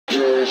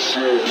Let's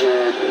go.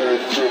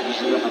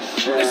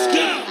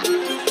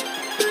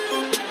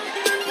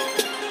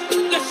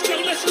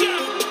 Let's go.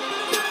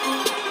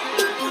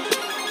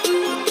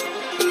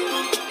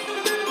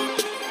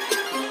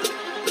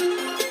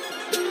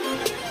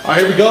 All right,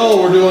 here we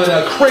go. We're doing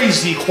a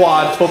crazy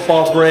quad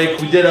football break.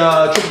 We did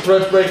a triple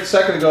threat break a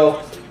second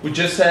ago. We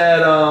just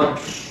had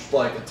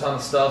like a ton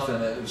of stuff in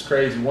it. It was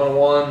crazy.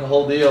 1-on-1, the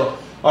whole deal.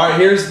 All right,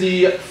 here's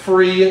the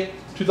free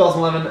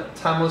 2011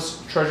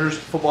 Timeless Treasures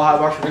Football High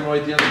Box. We're giving away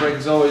at the end of the break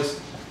as always.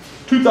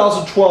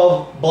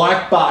 2012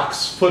 Black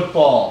Box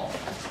Football.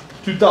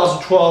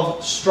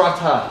 2012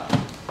 Strata.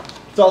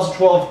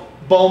 2012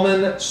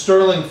 Bowman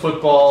Sterling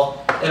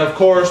Football. And of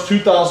course,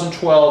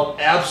 2012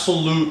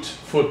 Absolute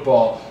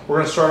Football. We're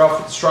going to start off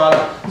with the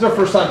Strata. This is our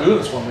first time doing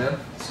this one, man.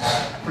 This is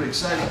pretty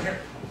exciting here.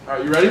 All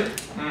right, you ready?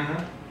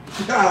 Mm-hmm.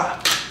 Ah.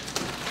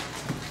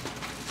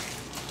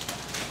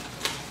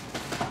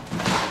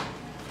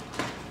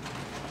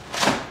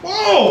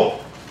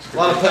 Whoa! A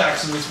lot of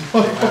packs in this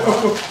one.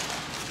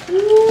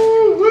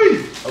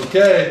 Woo-wee.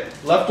 Okay,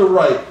 left or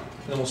right?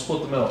 And then we'll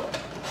split the middle.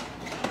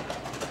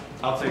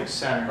 I'll take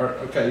center.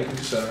 Okay, you can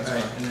do center. All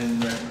right, and then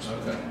right.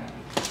 Okay.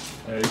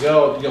 There you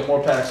go. You got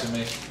more packs than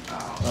me.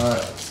 Oh. All right,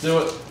 let's do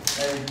it.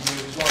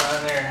 There's one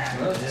on there.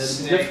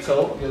 It's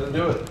difficult. You gotta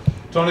do it.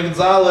 Tony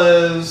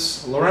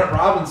Gonzalez, Laurent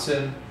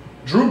Robinson,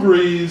 Drew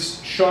Brees,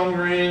 Sean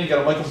Green. You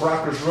got a Michael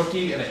Brockers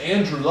rookie and an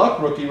Andrew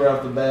Luck rookie right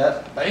off the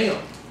bat. Bam.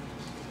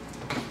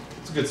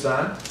 It's a good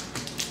sign.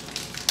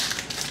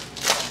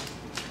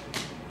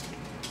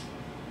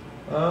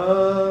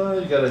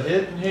 You got a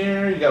hit in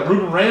here. You got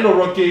Ruben Randall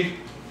rookie,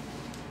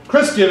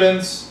 Chris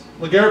Givens,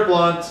 LeGarrette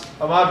Blount,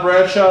 Ahmad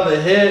Bradshaw.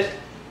 The hit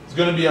is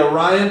going to be a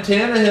Ryan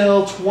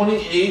Tannehill,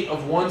 28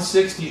 of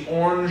 160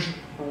 orange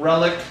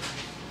relic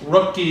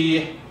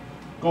rookie,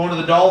 going to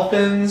the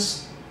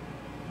Dolphins.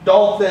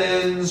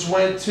 Dolphins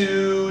went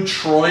to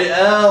Troy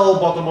L.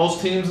 Bought the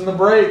most teams in the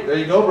break. There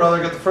you go, brother.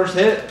 Got the first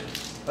hit.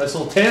 Nice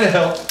little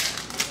Tannehill.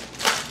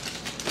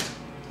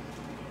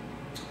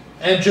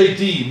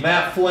 MJD,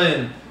 Matt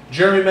Flynn,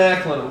 Jeremy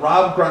Maclin,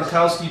 Rob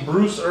Gronkowski,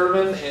 Bruce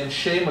Irvin, and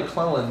Shea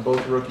McClellan,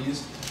 both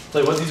rookies.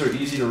 Tell you what, these are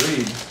easy to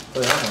read.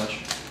 Tell you how much.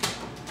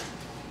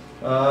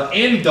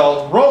 Andy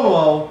Dalton,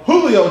 Romo,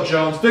 Julio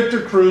Jones,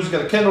 Victor Cruz,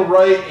 got a Kendall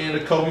Wright, and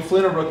a Kobe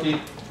Flynn, a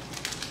rookie.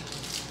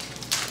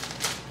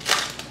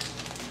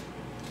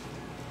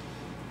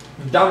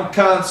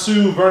 Dominican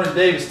Sue, Vernon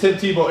Davis, Tim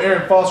Tebow,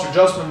 Aaron Foster,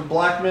 Justin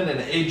Blackman,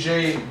 and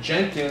A.J.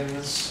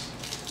 Jenkins.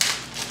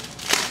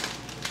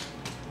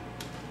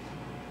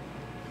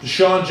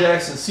 Deshaun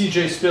Jackson,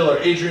 C.J. Spiller,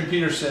 Adrian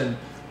Peterson,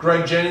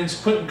 Greg Jennings,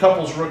 Quentin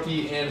Couples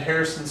rookie, and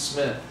Harrison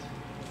Smith.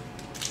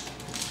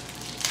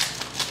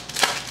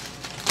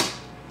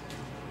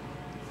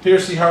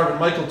 Piercy Harvin,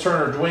 Michael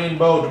Turner, Dwayne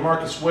Bowe,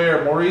 DeMarcus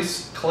Ware,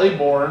 Maurice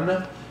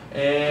Claiborne,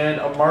 and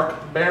a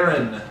Mark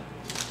Barron.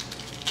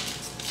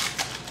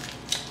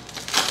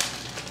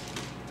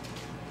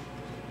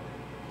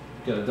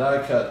 Got a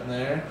die cut in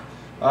there.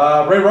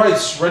 Ray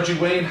Rice, Reggie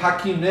Wayne,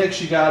 Hakeem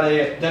Nicks. You got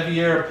a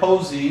Devier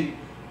Posey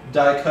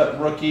die cut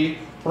rookie.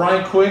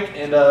 Brian Quick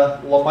and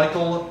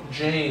LaMichael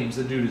James.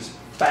 The dude is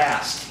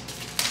fast.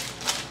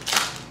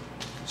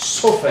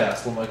 So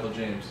fast, LaMichael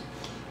James.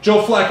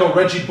 Joe Flacco,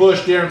 Reggie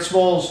Bush, Darren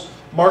Smoles,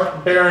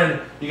 Mark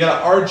Barron. You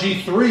got an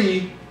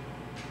RG3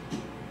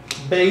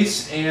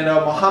 base and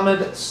a Mohamed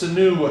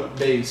Sanu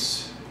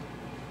base.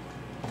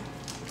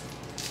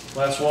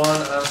 Last one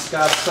on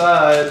Scott's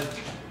side.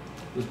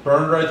 Just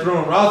burned right through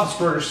him.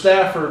 Roethlisberger,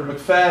 Stafford,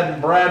 McFadden,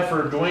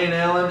 Bradford, Dwayne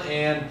Allen,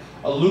 and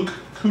a Luke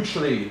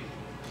Kuechly.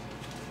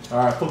 All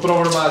right, flip it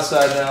over to my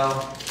side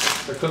now.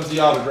 There comes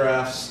the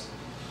autographs.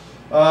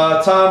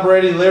 Tom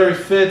Brady, Larry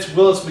Fitz,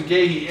 Willis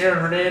McGahee, Aaron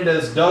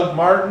Hernandez, Doug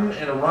Martin,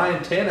 and a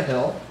Ryan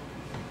Tannehill.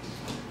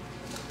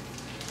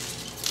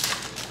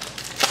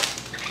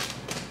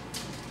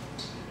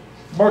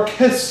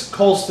 Marquez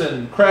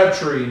Colston,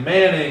 Crabtree,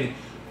 Manning.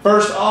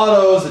 First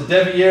auto is a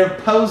Devier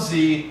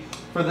Posey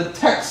for the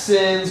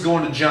Texans,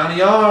 going to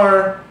Johnny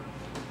R.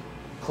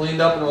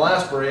 Cleaned up in the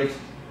last break.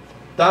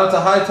 Down to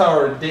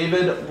Hightower,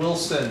 David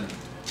Wilson.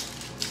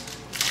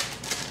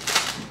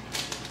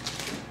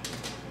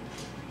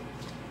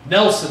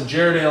 Nelson,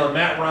 Jared Allen,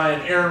 Matt Ryan,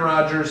 Aaron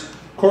Rodgers,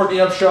 Courtney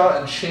Upshaw,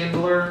 and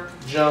Chandler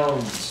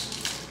Jones.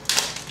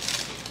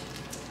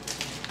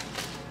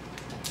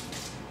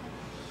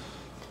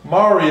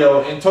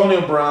 Mario,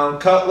 Antonio Brown,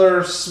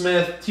 Cutler,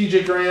 Smith,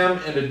 TJ Graham,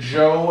 and a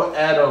Joe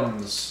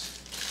Adams.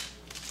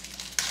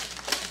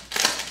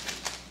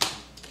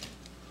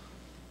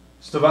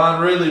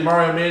 Stevan Ridley,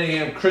 Mario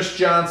Manningham, Chris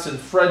Johnson,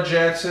 Fred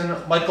Jackson,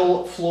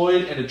 Michael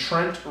Floyd, and a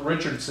Trent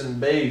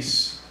Richardson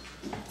base.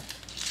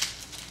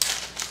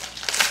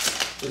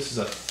 This is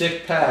a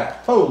thick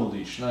pack.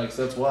 Holy shnikes,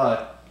 that's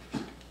why.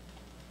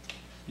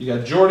 You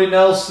got Jordy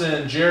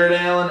Nelson, Jared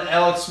Allen,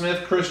 Alex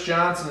Smith, Chris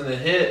Johnson, and the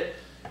hit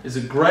is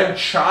a Greg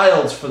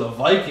Childs for the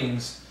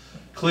Vikings.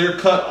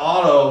 Clear-cut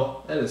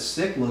auto. That is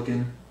sick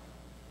looking.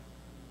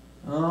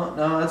 Oh,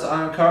 no, that's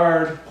on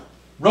card.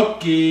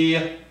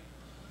 Rookie.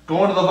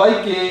 Going to the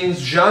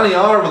Vikings. Johnny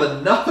R with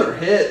another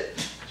hit.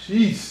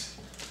 Jeez.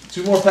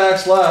 2 more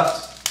packs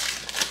left.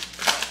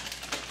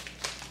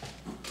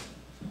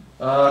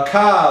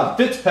 Cobb,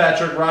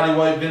 Fitzpatrick, Roddy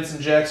White,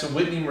 Vincent Jackson,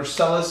 Whitney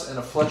Mercilus, and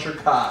a Fletcher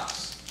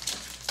Cox.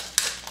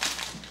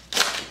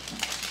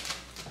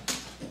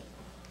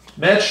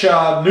 Matt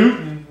Schaub,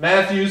 Newton,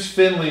 Matthews,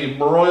 Finley,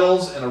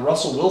 Broyles, and a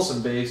Russell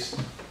Wilson base.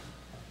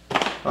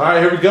 All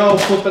right, here we go.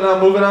 Flipping on,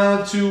 moving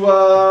on to,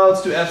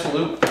 let's do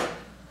Absolute.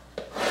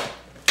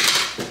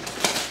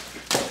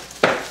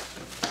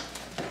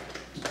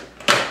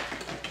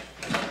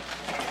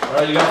 All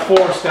right, you got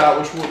 4,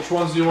 Scott. Which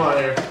ones do you want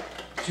here?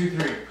 2,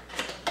 3.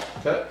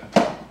 Okay.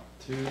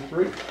 2,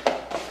 3.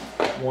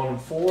 1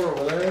 and 4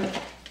 over there.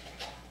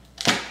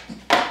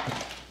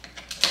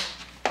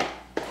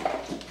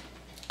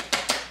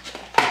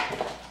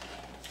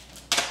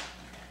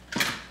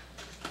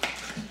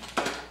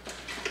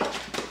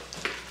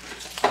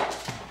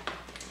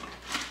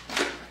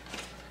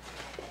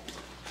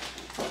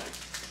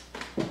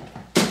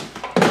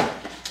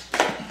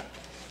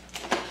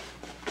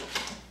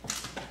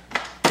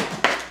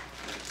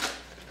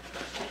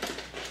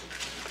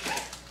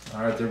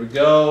 All right, there we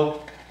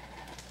go.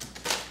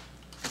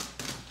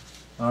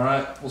 All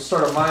right, we'll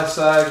start on my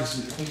side because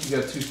I think you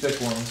got 2 thick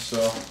ones.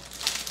 So,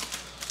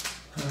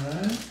 all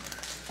right,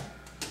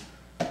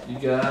 you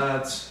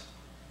got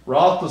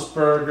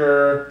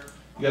Roethlisberger.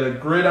 You got a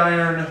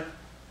Gridiron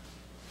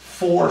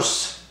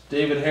Force.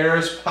 David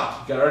Harris.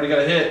 Pop. You already got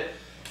a hit.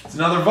 It's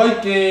another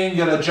Viking. You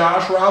got a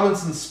Josh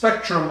Robinson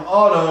Spectrum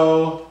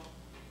Auto.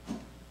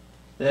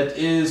 That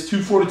is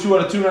 242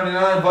 out of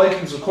 299.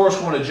 Vikings, of course,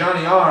 going to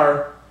Johnny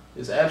R.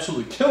 Is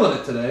absolutely killing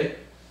it today.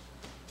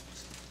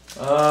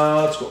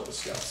 Let's go with the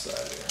Scout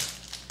side here.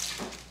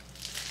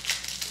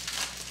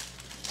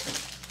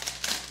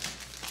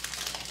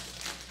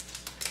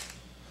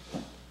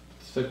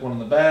 Thick one in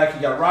the back.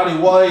 You got Roddy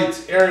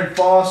White, Aaron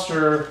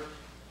Foster.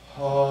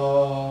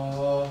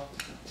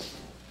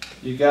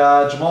 You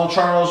got Jamal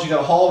Charles. You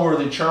got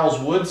Hallworthy,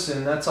 Charles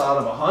Woodson. That's out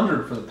of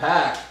 100 for the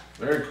pack.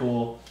 Very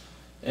cool.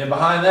 And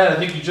behind that, I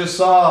think you just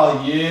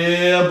saw,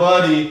 yeah,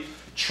 buddy,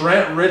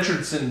 Trent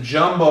Richardson,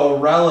 Jumbo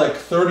Relic,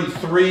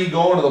 33,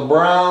 going to the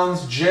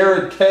Browns.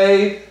 Jared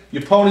K.,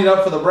 you ponied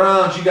up for the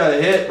Browns. You got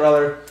a hit,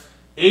 brother.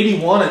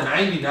 81 and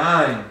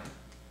 99.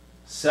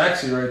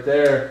 Sexy right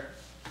there.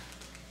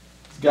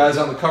 Guy's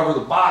on the cover of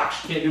the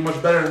box. You can't do much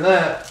better than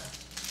that.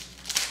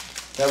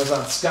 That was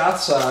on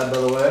Scott's side, by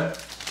the way.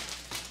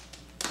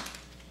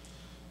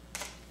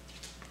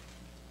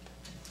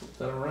 Flip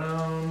that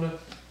around.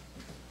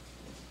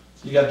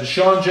 You got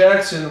Deshaun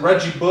Jackson,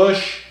 Reggie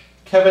Bush,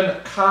 Kevin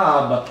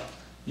Cobb.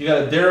 You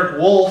got a Derek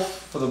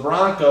Wolfe for the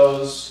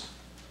Broncos.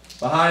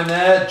 Behind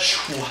that,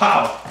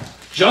 wow,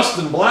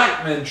 Justin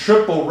Blackmon,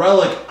 triple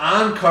relic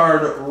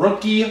on-card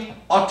rookie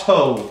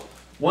auto.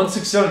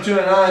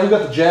 167-299. Who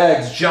got the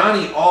Jags?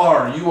 Johnny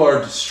R. You are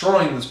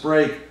destroying this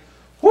break.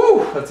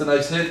 Whew, that's a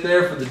nice hit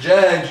there for the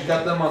Jags. You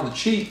got them on the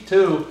cheap,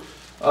 too.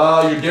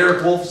 Your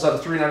Derek Wolfe is out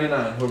of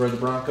 399. Whoever had the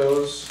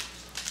Broncos.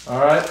 All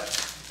right.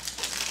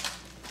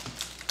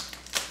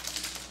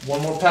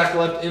 One more pack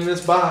left in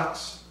this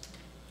box.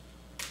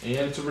 And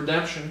it's a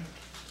redemption.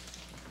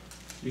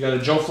 You got a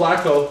Joe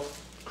Flacco,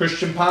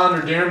 Christian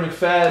Ponder, Darren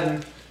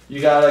McFadden.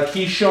 You got a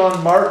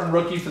Keyshawn Martin,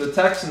 rookie for the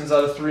Texans,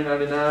 out of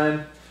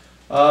 399.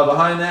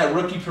 Behind that,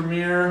 rookie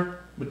premier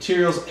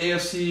materials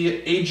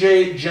AFC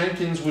AJ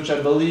Jenkins, which I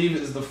believe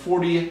is the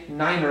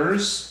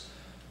 49ers.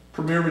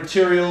 Premier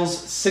materials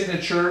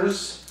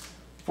signatures.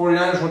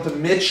 49ers went to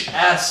Mitch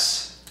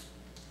S.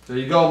 There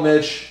you go,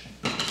 Mitch.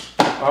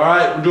 All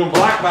right, we're doing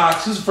black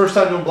box. This is the first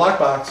time doing black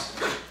box.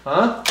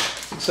 Huh?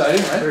 It's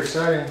exciting, right? Very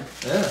exciting.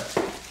 Yeah.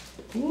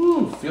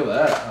 Ooh, feel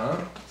that, huh?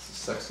 This is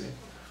sexy.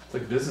 It's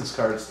like business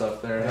card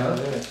stuff there, huh?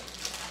 Yeah.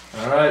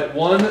 All right,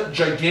 one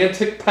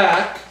gigantic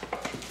pack.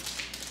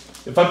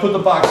 If I put the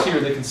box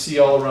here, they can see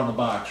all around the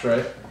box,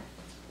 right?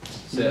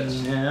 See it?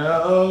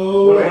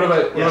 No. What if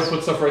I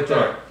put stuff right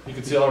there? You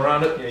can see all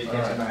around it? Yeah, you all can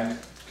right. see behind it.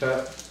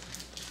 Okay.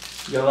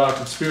 You got a lot of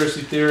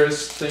conspiracy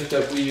theorists think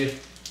that we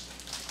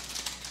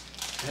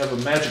have a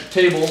magic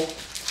table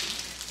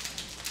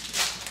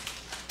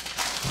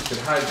you can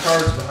hide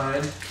cards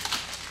behind,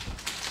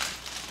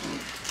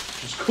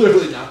 which is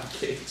clearly not the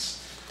case.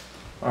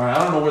 All right,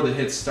 I don't know where the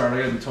hits start. I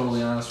gotta be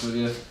totally honest with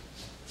you.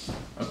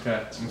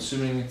 Okay, I'm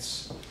assuming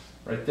it's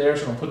right there,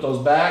 so I'm gonna put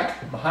those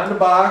back behind the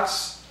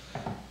box.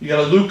 You got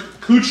a Luke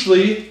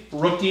Kuechly,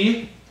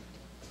 rookie,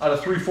 out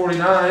of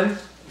 349.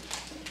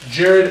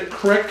 Jared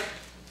Crick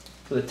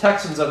for the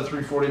Texans, out of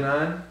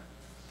 349.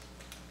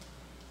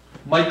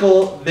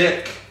 Michael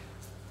Vick,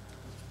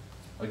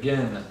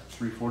 again,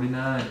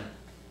 349.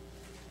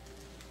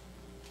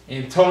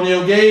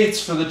 Antonio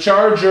Gates for the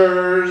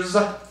Chargers.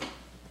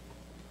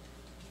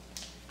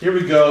 Here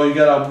we go. You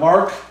got a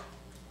Mark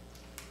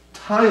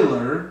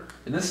Tyler,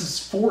 and this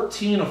is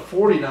 14 of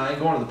 49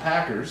 going to the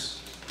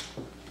Packers.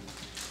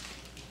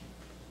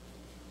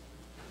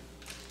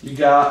 You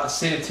got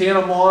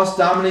Santana Moss,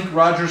 Dominique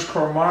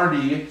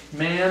Rodgers-Cromartie,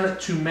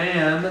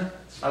 man-to-man,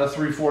 out of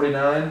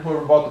 349.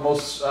 Whoever bought the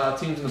most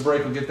teams in the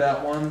break will get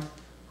that one.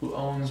 Who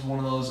owns one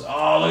of those?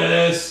 Oh, look at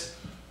this.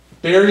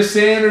 Barry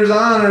Sanders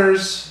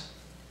honors.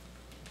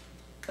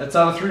 That's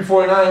out of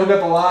 349. Who got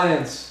the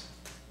Lions?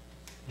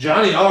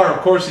 Johnny R,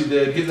 of course he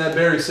did. Getting that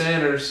Barry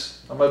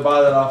Sanders. I might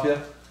buy that off you.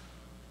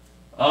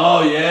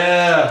 Oh,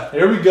 yeah.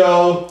 Here we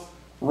go.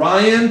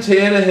 Ryan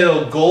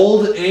Tannehill,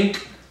 gold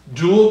ink,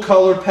 dual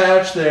color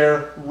patch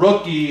there.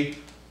 Rookie.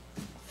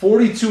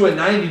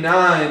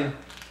 42/99.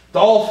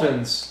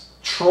 Dolphins.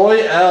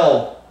 Troy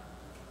L.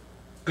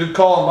 Good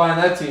call on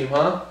buying that team,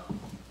 huh?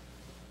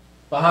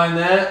 Behind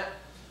that,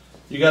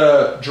 you got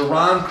a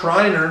Jerron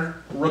Kreiner,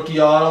 rookie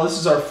auto. This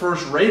is our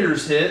first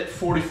Raiders hit,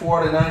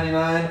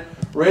 44/99.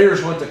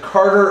 Raiders went to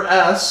Carter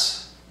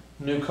S.,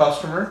 new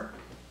customer.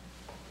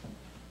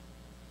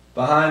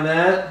 Behind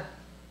that,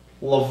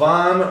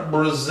 Levon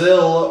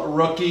Brazil,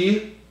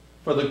 rookie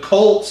for the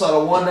Colts out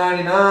of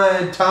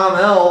 199. Tom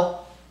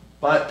L.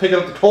 Picking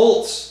up the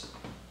Colts.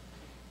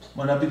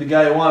 Might not be the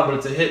guy you want, but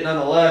it's a hit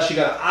nonetheless. You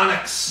got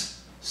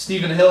Onyx,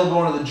 Stephen Hill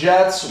going to the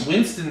Jets.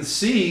 Winston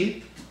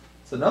C.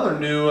 It's another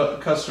new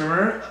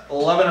customer,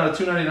 11 out of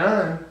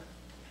 299.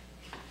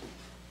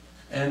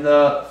 And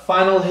the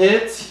final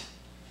hit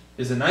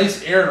is a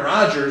nice Aaron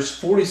Rodgers,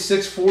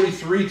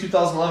 46/43,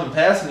 2011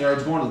 passing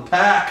yards going to the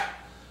Pack.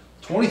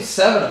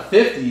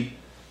 27/50.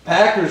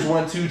 Packers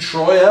went to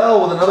Troy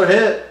L with another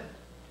hit.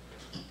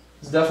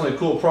 It's definitely a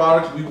cool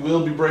product. We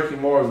will be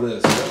breaking more of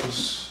this. That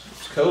was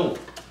cool.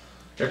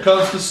 Here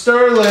comes the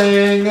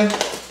Sterling.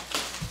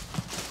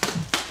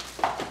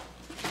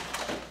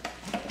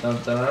 Dun,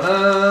 dun, dun,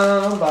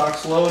 dun.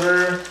 Box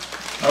loader.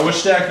 Which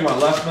stack you want?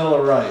 Left, middle,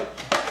 or right?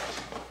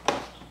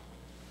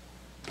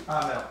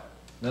 Middle.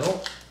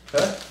 Middle?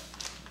 Okay.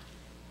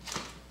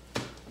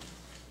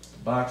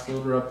 Box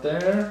loader up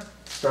there.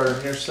 Start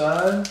on your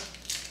side.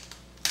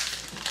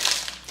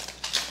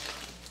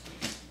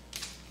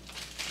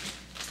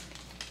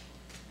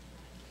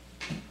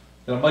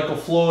 Got a Michael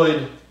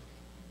Floyd,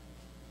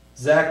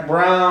 Zach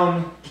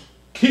Brown,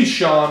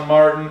 Keyshawn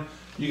Martin.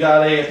 You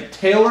got a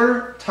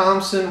Taylor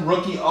Thompson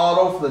rookie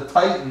auto for the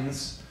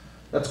Titans.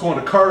 That's going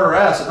to Carter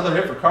S. Another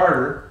hit for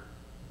Carter.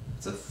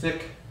 It's a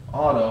thick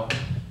auto.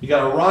 You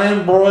got a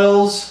Ryan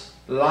Broyles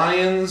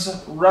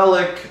Lions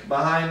relic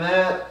behind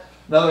that.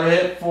 Another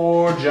hit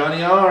for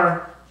Johnny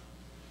R.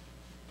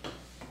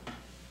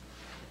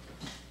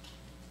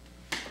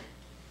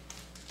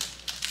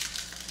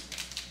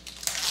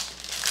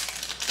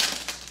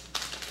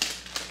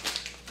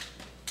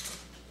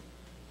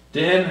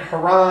 Dan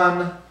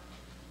Haran.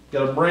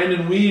 Got a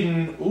Brandon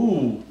Whedon.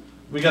 Ooh.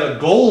 We got a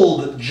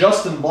gold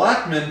Justin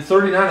Blackman,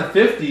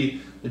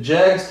 39/50. The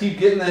Jags keep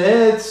getting the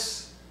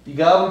hits. You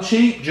got them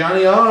cheap.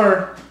 Johnny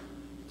R.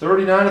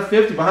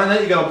 39/50. Behind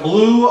that, you got a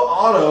blue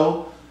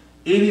auto,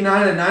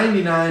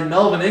 89/99.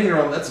 Melvin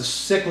Ingram. That's a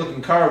sick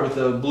looking card with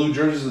the blue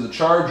jerseys of the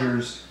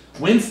Chargers.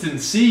 Winston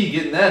C.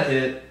 getting that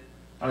hit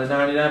out of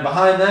 99.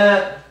 Behind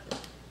that,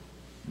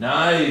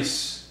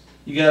 nice.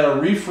 You got a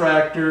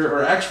refractor,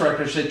 or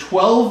X-Fractor, say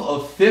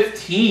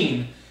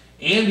 12/15.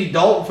 Andy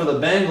Dalton for the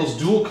Bengals,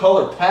 dual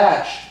color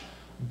patch.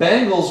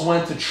 Bengals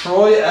went to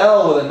Troy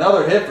L. with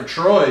another hit for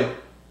Troy.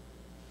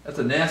 That's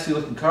a nasty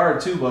looking card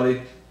too,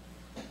 buddy.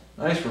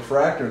 Nice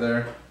refractor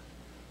there.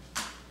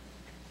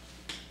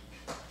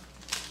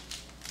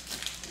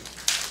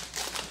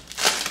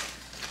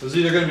 This is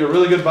either going to be a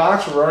really good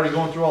box or we're already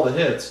going through all the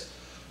hits.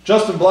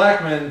 Justin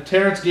Blackman,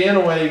 Terrence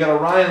Ganaway, you got a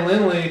Ryan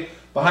Lindley.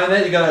 Behind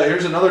that, you got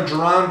here's another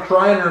Jerron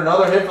Kreiner,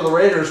 another hit for the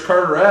Raiders,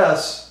 Carter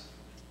S.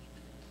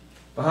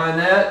 Behind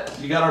that,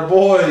 you got our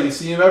boy, you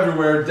see him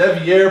everywhere,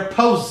 Devier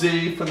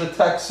Posey for the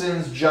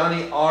Texans,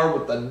 Johnny R.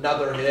 with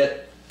another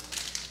hit.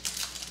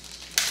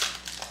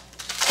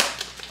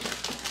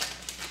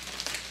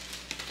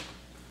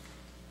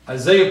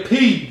 Isaiah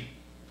P.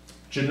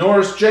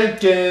 Janoris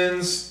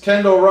Jenkins,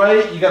 Kendall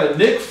Wright, you got a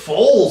Nick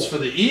Foles for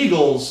the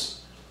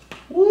Eagles.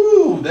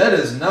 Woo, that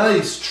is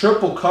nice,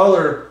 triple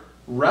color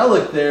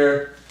relic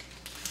there.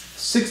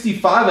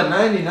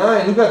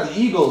 65/99. Who got the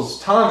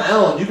Eagles? Tom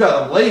Allen. You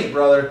got them late,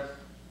 brother.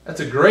 That's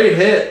a great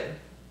hit.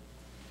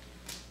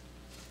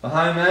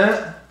 Behind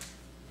that,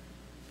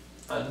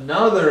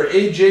 another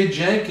AJ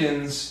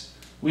Jenkins.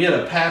 We had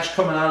a patch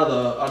coming out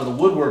of the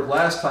woodwork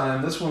last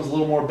time. This one's a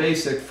little more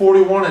basic.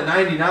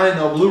 41/99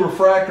 though. Blue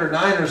refractor.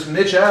 Niners.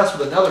 Mitch S.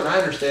 with another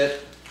Niners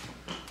hit.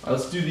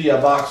 Let's do the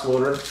box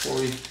loader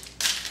before we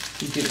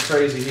keep getting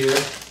crazy here.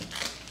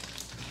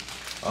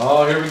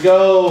 Oh, here we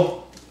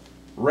go.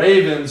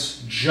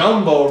 Ravens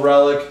jumbo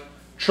relic,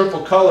 triple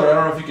color. I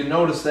don't know if you can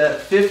notice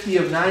that.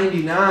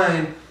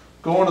 50/99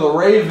 going to the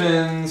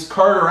Ravens.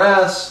 Carter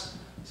S.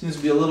 Seems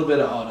to be a little bit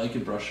of, oh no, you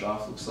can brush it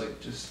off. Looks like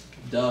just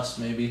dust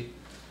maybe.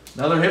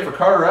 Another hit for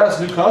Carter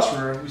S. New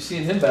customer. We've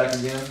seen him back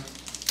again.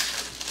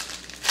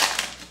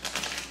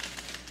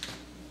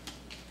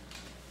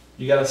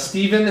 You got a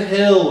Stephen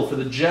Hill for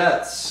the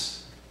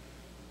Jets.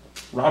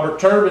 Robert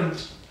Turbin.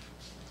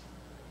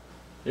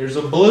 There's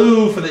a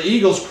blue for the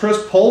Eagles, Chris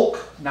Polk,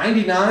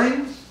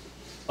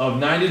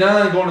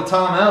 99/99 going to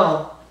Tom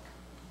L.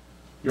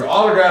 Your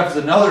autograph is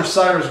another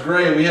Cyrus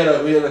Gray. We had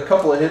a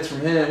couple of hits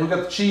from him. We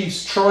got the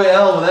Chiefs, Troy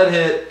L. with that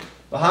hit.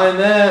 Behind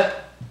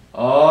that,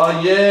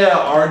 Oh yeah,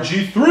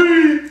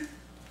 RG3.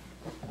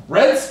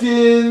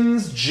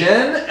 Redskins,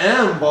 Gen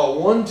M bought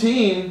one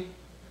team.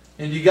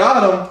 And you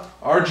got them.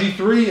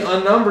 RG3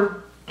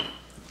 unnumbered.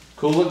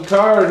 Cool looking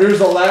card. Here's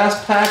the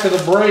last pack of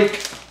the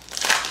break.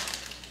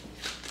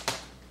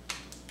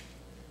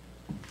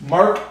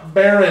 Mark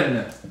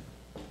Barron.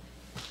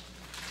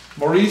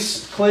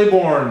 Maurice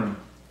Claiborne.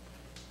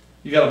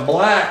 You got a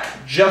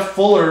black Jeff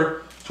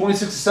Fuller,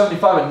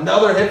 26/75.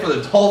 Another hit for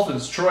the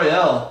Dolphins. Troy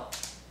L.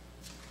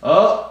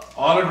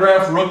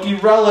 Autographed rookie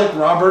relic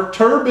Robert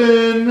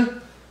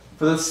Turbin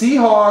for the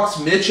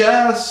Seahawks. Mitch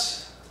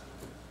S.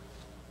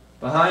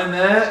 Behind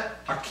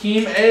that,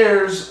 Akeem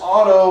Ayers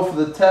auto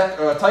for the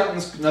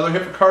Titans. Another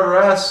hit for Carter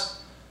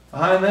S.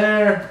 Behind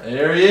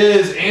there he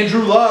is,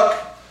 Andrew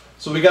Luck.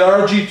 So we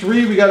got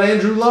RG3, we got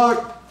Andrew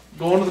Luck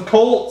going to the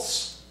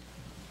Colts.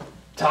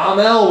 Tom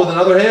L with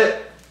another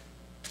hit.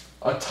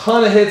 A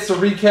ton of hits to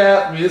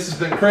recap. I mean, this has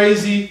been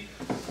crazy.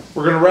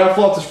 We're going to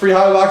raffle off this free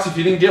hobby box. If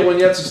you didn't get one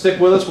yet, so stick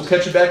with us. We'll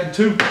catch you back in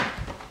 2.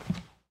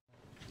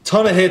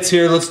 Ton of hits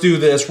here. Let's do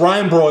this.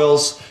 Ryan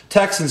Broyles,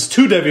 Texans,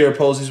 2 Devier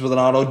Posies with an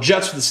auto.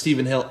 Jets with the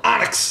Stephen Hill.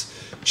 Onyx.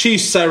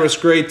 Chiefs, Cyrus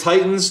Gray.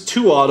 Titans,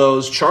 2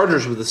 autos.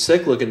 Chargers with a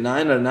sick looking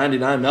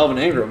 9/99 Melvin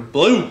Ingram.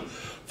 Blue.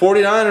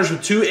 49ers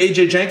with 2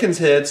 AJ Jenkins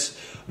hits.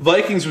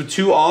 Vikings with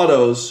 2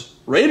 autos.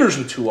 Raiders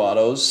with 2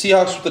 autos.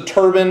 Seahawks with the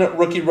Turbin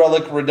rookie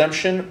relic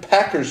redemption.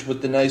 Packers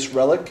with the nice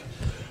relic.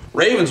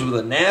 Ravens with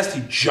a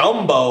nasty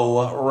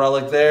jumbo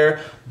relic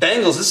there.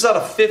 Bengals, this is out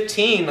of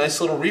 15.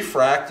 Nice little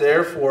refract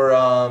there for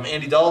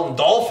Andy Dalton.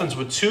 Dolphins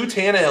with 2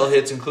 Tannehill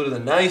hits, including a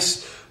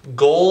nice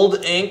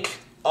gold ink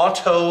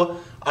auto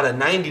out of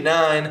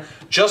 99.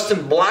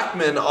 Justin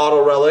Blackman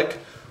auto relic.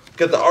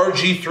 Got the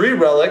RG3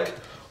 relic.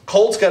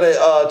 Colts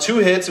got 2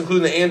 hits,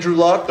 including the Andrew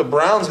Luck. The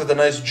Browns got the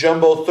nice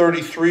jumbo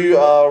 33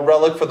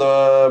 relic for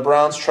the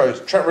Browns.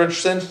 Trent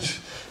Richardson.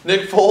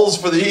 Nick Foles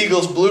for the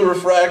Eagles, blue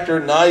refractor.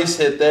 Nice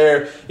hit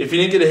there. If you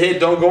didn't get a hit,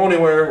 don't go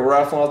anywhere. We're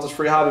raffling off this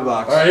free hobby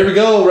box. All right, here we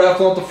go.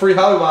 Raffling off the free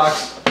hobby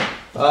box.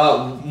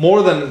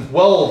 More than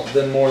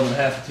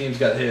half the teams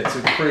got hits.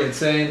 It's pretty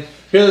insane.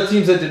 Here are the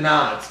teams that did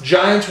not.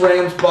 Giants,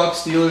 Rams,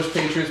 Bucks, Steelers,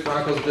 Patriots,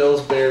 Broncos,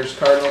 Bills, Bears,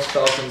 Cardinals,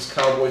 Falcons,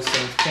 Cowboys,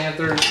 Saints,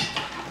 Panthers.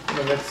 I'm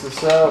going to mix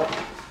this up.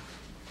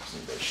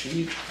 That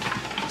sheet.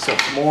 Mix up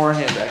some more.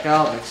 Hand back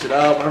out. Mix it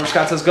up. Whenever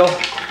Scott says go.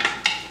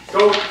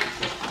 Go.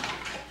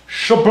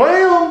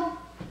 Shablam!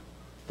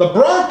 The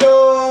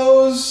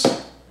Broncos!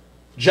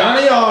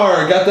 Johnny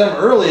R. Got them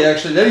early,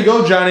 actually. There you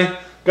go, Johnny.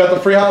 Got the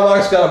free hot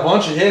box. Got a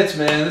bunch of hits,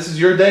 man. This is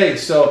your day.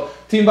 So,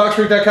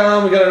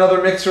 teamboxfreak.com. We got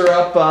another mixer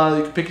up.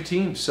 You can pick a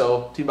team.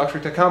 So,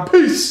 teamboxfreak.com.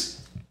 Peace!